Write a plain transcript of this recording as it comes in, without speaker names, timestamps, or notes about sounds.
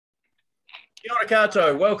Kia ora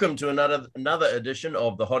koutou. Welcome to another edition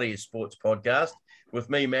of the Hottest Sports Podcast with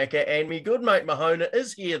me, Macca, and me good mate Mahona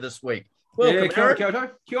is here this week. Welcome, Kia ora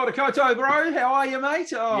koutou. Kia ora koutou, bro. How are you,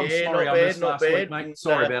 mate? Oh, yeah, I'm sorry I missed last week, mate.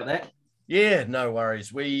 Sorry about that. Yeah, no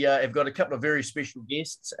worries. We have got a couple of very special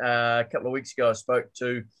guests. A couple of weeks ago, I spoke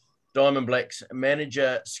to Diamondblacks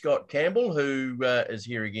manager Scott Campbell, who is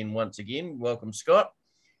here once again. Welcome, Scott.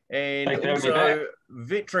 And also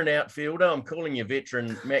veteran outfielder. I'm calling you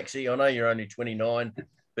veteran, Maxie. I know you're only 29,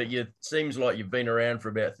 but it seems like you've been around for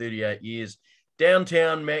about 38 years.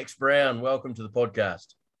 Downtown Max Brown, welcome to the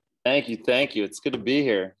podcast. Thank you. It's good to be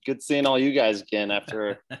here. Good seeing all you guys again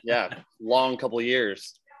after, long couple of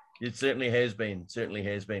years. It certainly has been.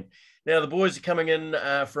 Now, the boys are coming in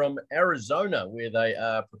from Arizona, where they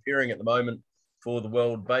are preparing at the moment for the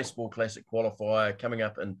World Baseball Classic Qualifier coming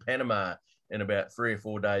up in Panama in about 3 or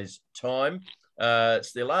 4 days' time.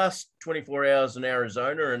 It's their last 24 hours in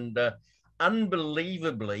Arizona, and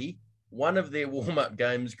unbelievably, one of their warm-up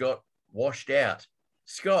games got washed out.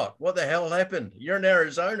 Scott, what the hell happened? You're in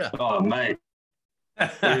Arizona. Oh, mate.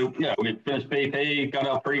 We finished BP, got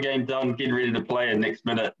our pre-game done, getting ready to play, and next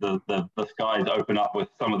minute the skies open up with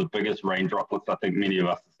some of the biggest rain droplets I think many of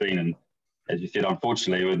us have seen. And as you said,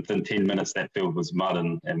 unfortunately, within 10 minutes, that field was mud,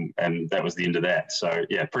 and that was the end of that. So,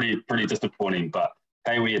 yeah, pretty disappointing. But,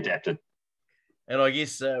 hey, we adapted. And I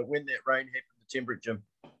guess when that rain happened, the temperature,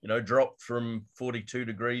 dropped from 42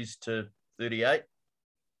 degrees to 38.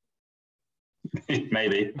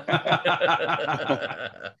 Maybe.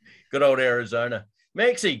 Good old Arizona.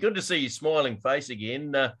 Maxie, good to see your smiling face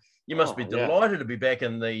again. You must be delighted to be back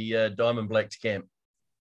in the Diamondblacks camp.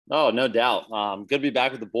 Oh, no doubt. Good to be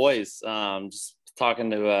back with the boys. Just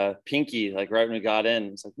talking to Pinky, like right when we got in.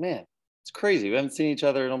 It's like, man, it's crazy. We haven't seen each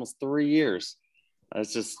other in almost 3 years.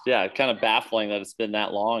 It's just, kind of baffling that it's been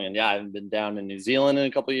that long. And I haven't been down in New Zealand in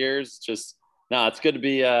a couple of years. It's just, it's good to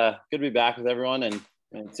be back with everyone. And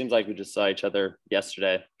it seems like we just saw each other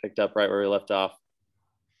yesterday, picked up right where we left off.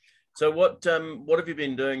 So what have you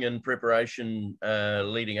been doing in preparation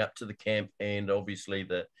leading up to the camp and obviously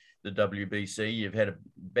the WBC? You've had a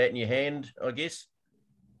bat in your hand, I guess?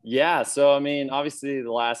 Yeah, so, obviously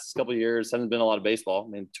the last couple of years haven't been a lot of baseball.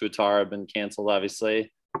 Tuatara have been canceled,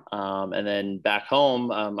 obviously. And then back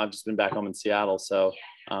home, I've just been back home in Seattle. So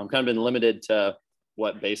kind of been limited to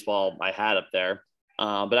what baseball I had up there.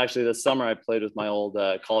 But actually this summer I played with my old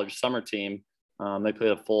college summer team. They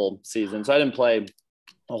played a full season. So I didn't play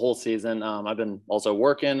a whole season. I've been also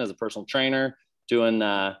working as a personal trainer, doing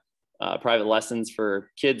private lessons for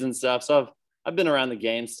kids and stuff. So I've been around the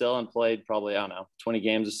game still and played probably, 20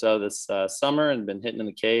 games or so this summer and been hitting in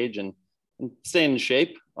the cage and staying in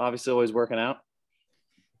shape. Obviously always working out.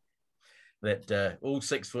 That all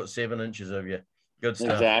 6'7" of you. Good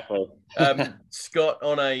stuff. Exactly. Scott,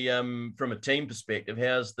 on from a team perspective,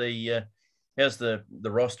 how's the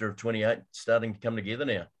roster of 28 starting to come together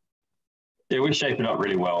now? Yeah, we're shaping up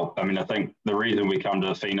really well. I think the reason we come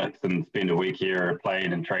to Phoenix and spend a week here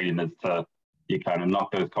playing and training is to kind of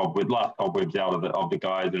knock those last cobwebs out of the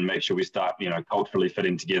guys and make sure we start, culturally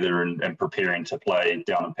fitting together and preparing to play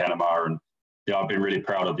down in Panama. And I've been really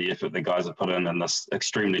proud of the effort the guys have put in this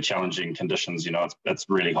extremely challenging conditions. It's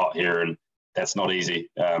really hot here and that's not easy.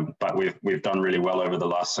 But we've done really well over the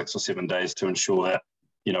last 6 or 7 days to ensure that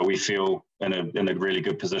we feel in a really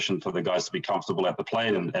good position for the guys to be comfortable at the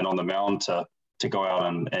plate and on the mound to go out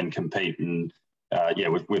and compete. And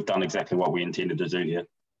we've done exactly what we intended to do here.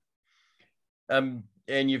 And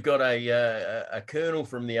you've got a colonel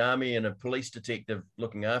from the army and a police detective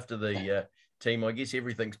looking after the team. I guess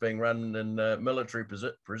everything's being run in military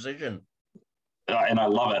precision. And I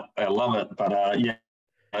love it. But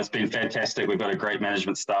it's been fantastic. We've got a great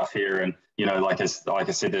management staff here, and like I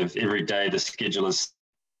said, every day the schedule is,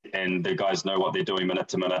 and the guys know what they're doing minute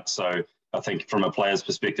to minute. So I think from a player's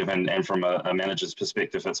perspective and from a manager's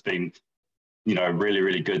perspective, it's been really,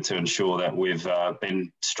 really good to ensure that we've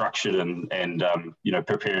been structured and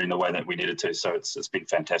preparing the way that we needed to. So it's been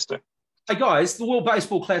fantastic. Hey guys, the World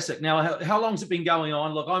Baseball Classic. Now, how long's it been going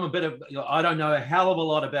on? Look, I don't know a hell of a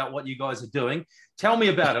lot about what you guys are doing. Tell me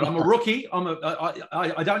about it. I'm a rookie.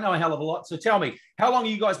 I don't know a hell of a lot. So tell me, how long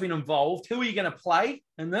have you guys been involved? Who are you going to play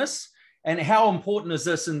in this? And how important is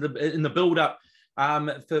this in the build-up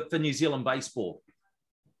for New Zealand baseball?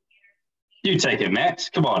 You take it,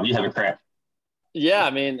 Max. Come on, you have a crack.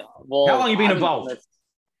 Yeah, how long have you been involved?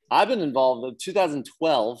 I've been involved in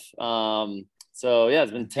 2012. So yeah,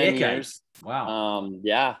 it's been 10 years. Wow.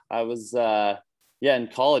 I was in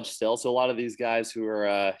college still. So a lot of these guys who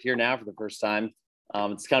are here now for the first time,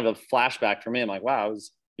 it's kind of a flashback for me. I'm like, wow, I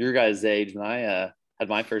was your guys' age when I had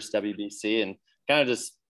my first WBC, and kind of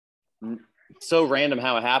just so random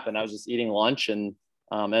how it happened. I was just eating lunch and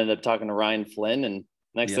ended up talking to Ryan Flynn. And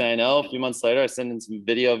next thing I know, a few months later, I sent in some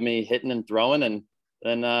video of me hitting and throwing. And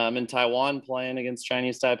then I'm in Taiwan playing against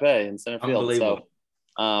Chinese Taipei in center field.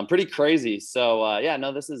 So pretty crazy. So yeah,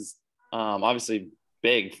 no, this is obviously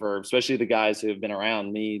big for especially the guys who have been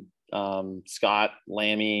around me, Scott,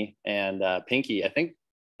 Lammy, and Pinky. I think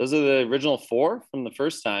those are the original 4 from the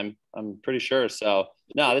first time. I'm pretty sure. So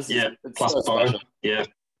no, this is plus so Bo. special. Yeah.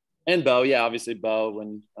 And Bo, yeah, obviously Bo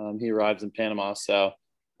when he arrives in Panama. So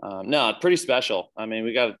no, pretty special. I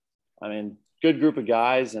mean, good group of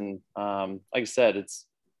guys, and like I said, it's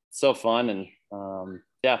so fun, and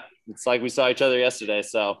yeah, it's like we saw each other yesterday.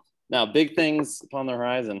 So now big things upon the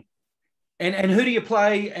horizon. And who do you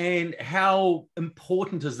play, and how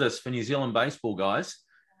important is this for New Zealand baseball, guys?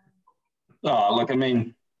 Oh, look, I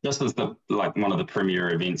mean, this is one of the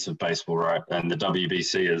premier events of baseball, right? And the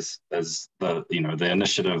WBC is the the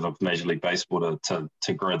initiative of Major League Baseball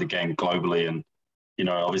to grow the game globally. And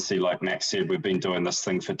obviously, like Max said, we've been doing this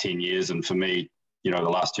thing for 10 years, and for me, the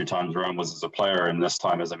last 2 times around was as a player, and this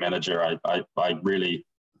time as a manager. I really,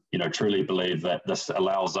 truly believe that this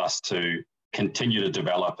allows us to continue to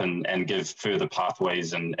develop and give further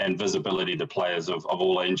pathways and visibility to players of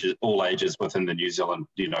all ages within the New Zealand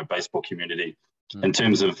baseball community. In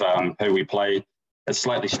terms of who we play, it's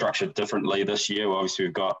slightly structured differently this year. Obviously,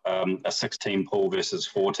 we've got a 6-team pool versus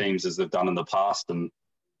 4 teams as they've done in the past, and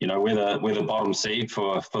we're the bottom seed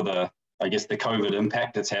for the the COVID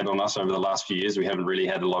impact it's had on us over the last few years. We haven't really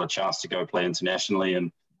had a lot of chance to go play internationally,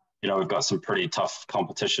 and we've got some pretty tough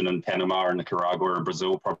competition in Panama and Nicaragua and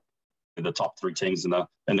Brazil, probably the top 3 teams in the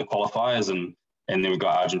qualifiers, and then we've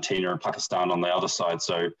got Argentina and Pakistan on the other side.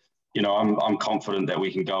 So I'm confident that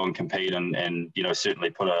we can go and compete and certainly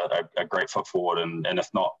put a great foot forward, and if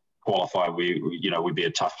not qualify, we'd be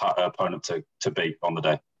a tough opponent to beat on the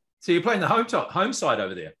day. So you're playing the home side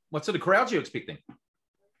over there. What sort of crowds are you expecting?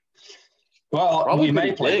 Well, probably we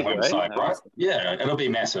may play the home right? side, right? Yeah, it'll be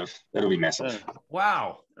massive. Yeah.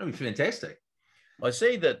 Wow, that'll be fantastic. I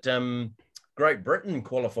see that Great Britain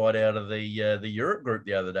qualified out of the Europe group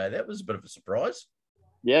the other day. That was a bit of a surprise.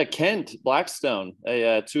 Yeah, Kent Blackstone,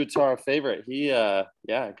 a Tuatara favorite. He got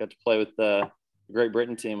to play with the Great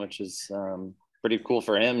Britain team, which is pretty cool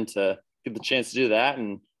for him to get the chance to do that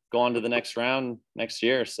and go on to the next round next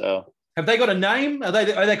year. So have they got a name? Are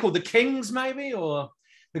they called the Kings maybe, or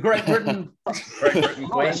the Great Britain? Great Britain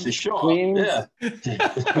Queens. Sure. Queens. Yeah.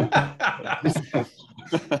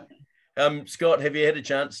 Scott, have you had a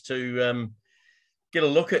chance to get a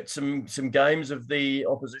look at some games of the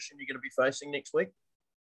opposition you're going to be facing next week?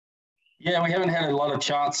 Yeah, we haven't had a lot of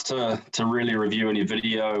chance to really review any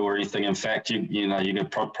video or anything. In fact, you're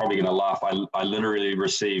probably going to laugh. I literally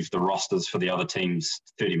received the rosters for the other teams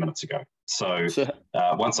 30 minutes ago. So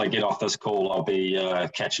once I get off this call, I'll be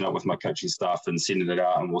catching up with my coaching staff and sending it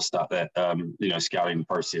out, and we'll start that scouting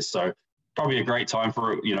process. So probably a great time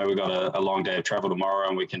for it. We've got a long day of travel tomorrow,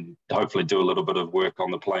 and we can hopefully do a little bit of work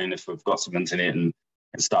on the plane if we've got some internet and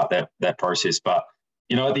start that process. But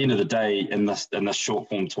at the end of the day, in this short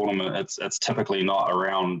form tournament, it's typically not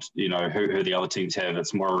around who the other teams have.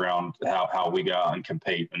 It's more around how we go out and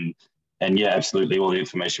compete. And yeah, absolutely, all the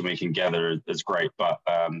information we can gather is great. But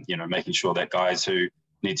making sure that guys who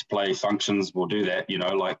need to play functions will do that.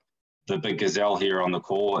 Like the big gazelle here on the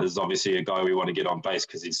call is obviously a guy we want to get on base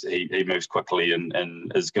because he moves quickly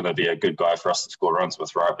and is going to be a good guy for us to score runs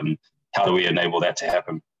with, right? And how do we enable that to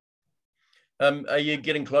happen? Are you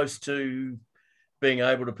getting close to being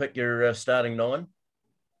able to pick your starting 9?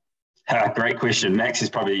 Great question. Max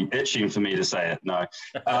is probably itching for me to say it. No.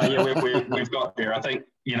 We've got there. I think,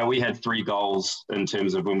 we had 3 goals in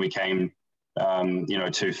terms of when we came,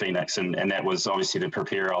 to Phoenix, and that was obviously to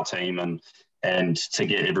prepare our team and to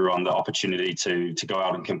get everyone the opportunity to go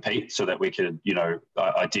out and compete so that we could,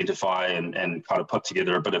 identify and kind of put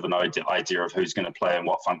together a bit of an idea of who's going to play and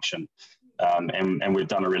what function. And we've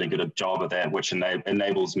done a really good job of that, which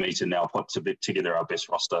enables me to now put together our best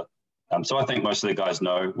roster. So I think most of the guys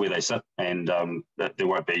know where they sit, and that there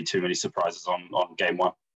won't be too many surprises on game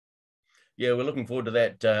 1. Yeah, we're looking forward to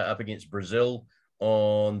that up against Brazil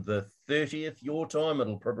on the 30th your time.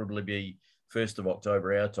 It'll probably be 1st of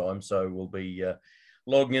October our time, so we'll be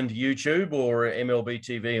logging into YouTube or MLB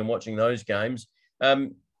TV and watching those games.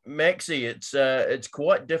 Maxie, it's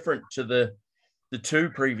quite different to the 2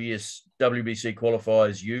 previous WBC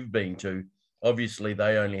qualifiers you've been to. Obviously,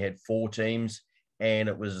 they only had 4 teams, and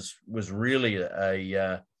it was really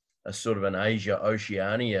a sort of an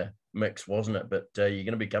Asia-Oceania mix, wasn't it? But you're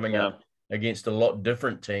going to be coming up against a lot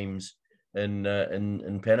different teams in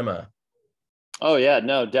Panama. Oh yeah,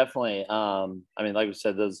 no, definitely. I mean, like we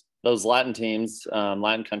said, those Latin teams,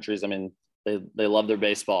 Latin countries, I mean, they love their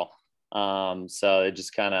baseball. So they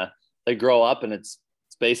just kind of, they grow up and it's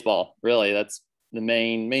baseball, really. That's the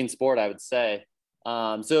main sport, I would say.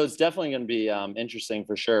 So it's definitely going to be interesting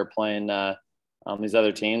for sure, playing these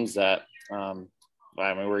other teams that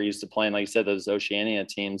I mean, we're used to playing, like you said, those Oceania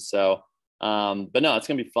teams. So, but no, it's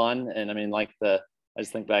going to be fun. And I mean, I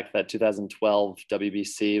just think back to that 2012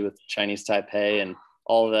 WBC with Chinese Taipei and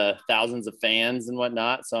all the thousands of fans and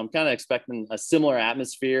whatnot. So I'm kind of expecting a similar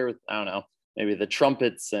atmosphere with, I don't know, maybe the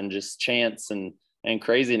trumpets and just chants and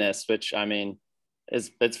craziness, which I mean,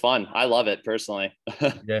 it's fun. I love it personally.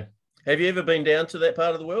 Yeah. Have you ever been down to that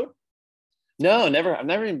part of the world? No, never. I've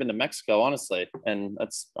never even been to Mexico, honestly. And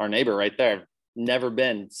that's our neighbor right there. Never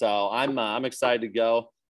been. So I'm excited to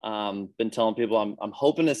go. Been telling people I'm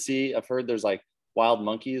hoping to see, I've heard there's like wild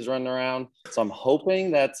monkeys running around. So I'm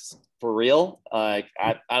hoping that's for real. Like,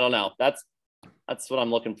 I don't know. That's what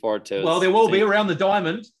I'm looking forward to. Well, there will be around the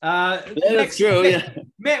diamond. Yeah, that's true. Yeah.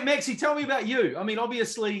 Maxie, tell me about you. I mean,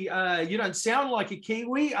 obviously, you don't sound like a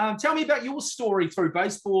Kiwi. Tell me about your story through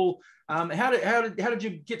baseball. How did you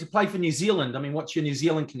get to play for New Zealand? I mean, what's your New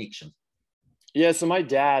Zealand connection? Yeah, so my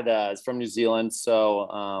dad is from New Zealand, so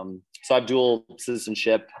I have dual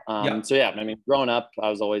citizenship. Yep. So yeah, I mean, growing up, I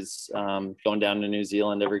was always going down to New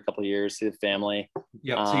Zealand every couple of years, see the family.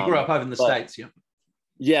 Yeah. So you grew up over in the States, yeah.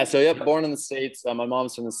 Yeah. So yep, born in the States. My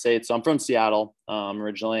mom's from the States, so I'm from Seattle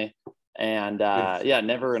originally, and yeah,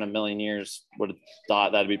 never in a million years would have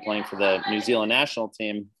thought that I'd be playing for the New Zealand national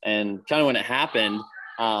team. And kind of when it happened,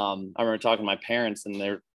 I remember talking to my parents, and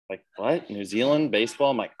they're like, "What? New Zealand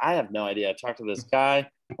baseball?" I'm like, "I have no idea." I talked to this guy,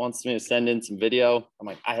 wants me to send in some video. I'm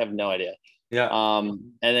like, "I have no idea." Yeah.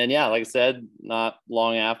 And then yeah, like I said, not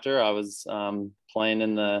long after, I was playing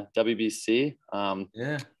in the WBC.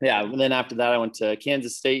 Yeah. And then after that, I went to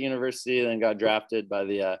Kansas State University, then got drafted by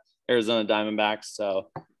the Arizona Diamondbacks. So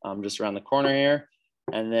just around the corner here.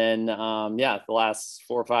 And then, yeah, the last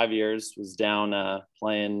 4 or 5 years was down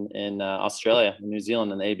playing in Australia, New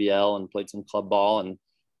Zealand, and ABL, and played some club ball, and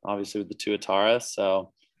obviously with the Tuatara.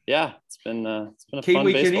 So yeah, it's been a Kiwi fun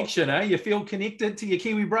baseball. connection, eh? You feel connected to your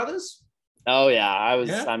Kiwi brothers? Oh yeah, I was.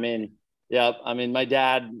 Yeah. I mean, yeah. I mean, my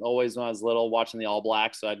dad always, when I was little, watching the All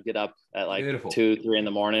Blacks, so I'd get up at like Beautiful. 2, 3 in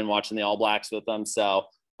the morning watching the All Blacks with them. So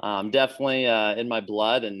definitely in my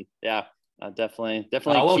blood, and yeah, definitely.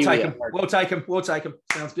 Oh, we'll take him. We'll take him.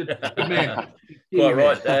 Sounds good. Good man. Quite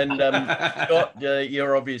right. And Scott,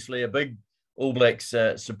 you're obviously a big All Blacks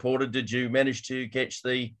supporter. Did you manage to catch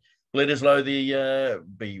the Bledisloe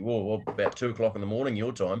about 2 o'clock in the morning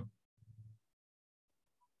your time?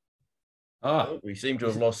 Oh, We seem to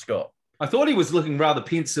have lost Scott. I thought he was looking rather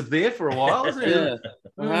pensive there for a while. Wasn't he? Yeah.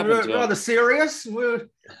 What happened to him? Rather serious.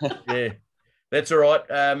 Yeah, that's all right.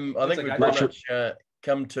 I think okay. we've pretty much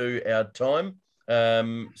come to our time.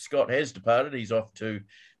 Scott has departed. He's off to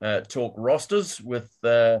talk rosters with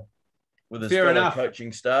his fellow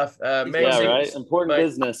coaching staff. Yeah, right. Important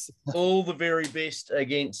business. All the very best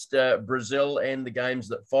against Brazil and the games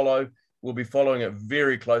that follow. We'll be following it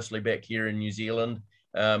very closely back here in New Zealand.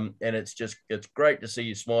 And it's great to see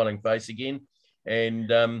your smiling face again.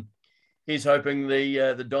 And he's hoping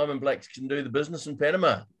the Diamondblacks can do the business in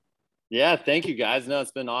Panama. Yeah, thank you guys. No,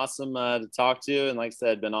 it's been awesome to talk to you. And like I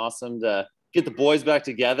said, been awesome to get the boys back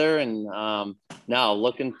together. And now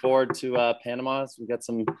looking forward to Panama. So we've got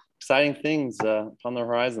some exciting things on the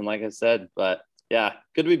horizon, like I said. But yeah,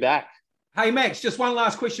 good to be back. Hey Max, just one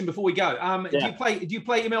last question before we go. Do you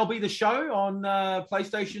play MLB The Show on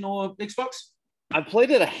PlayStation or Xbox? I've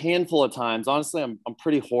played it a handful of times. Honestly, I'm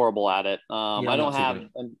pretty horrible at it. I don't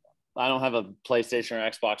have a PlayStation or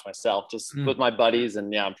Xbox myself, just with my buddies,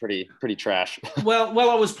 and yeah, I'm pretty trash. Well,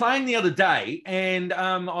 I was playing the other day, and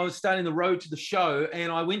I was starting the road to the show,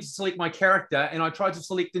 and I went to select my character, and I tried to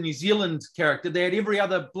select the New Zealand character. They had every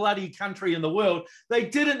other bloody country in the world. They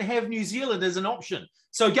didn't have New Zealand as an option.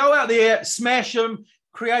 So go out there, smash them,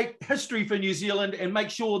 create history for New Zealand, and make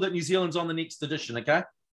sure that New Zealand's on the next edition, okay?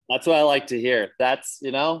 That's what I like to hear. That's,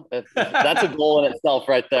 that's a goal in itself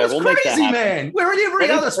right there. That's crazy, make that happen. Man. We're in every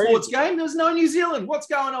other sports game. There's no New Zealand. What's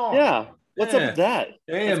going on? Yeah. What's up with that?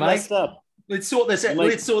 Yeah, that's mate. Messed up. Let's sort this out.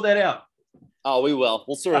 Let's sort that out. Oh, we will.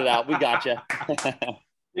 We'll sort it out. We got you.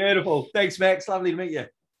 Beautiful. Thanks, Max. Lovely to meet you.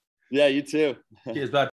 Yeah, you too. Cheers, bud.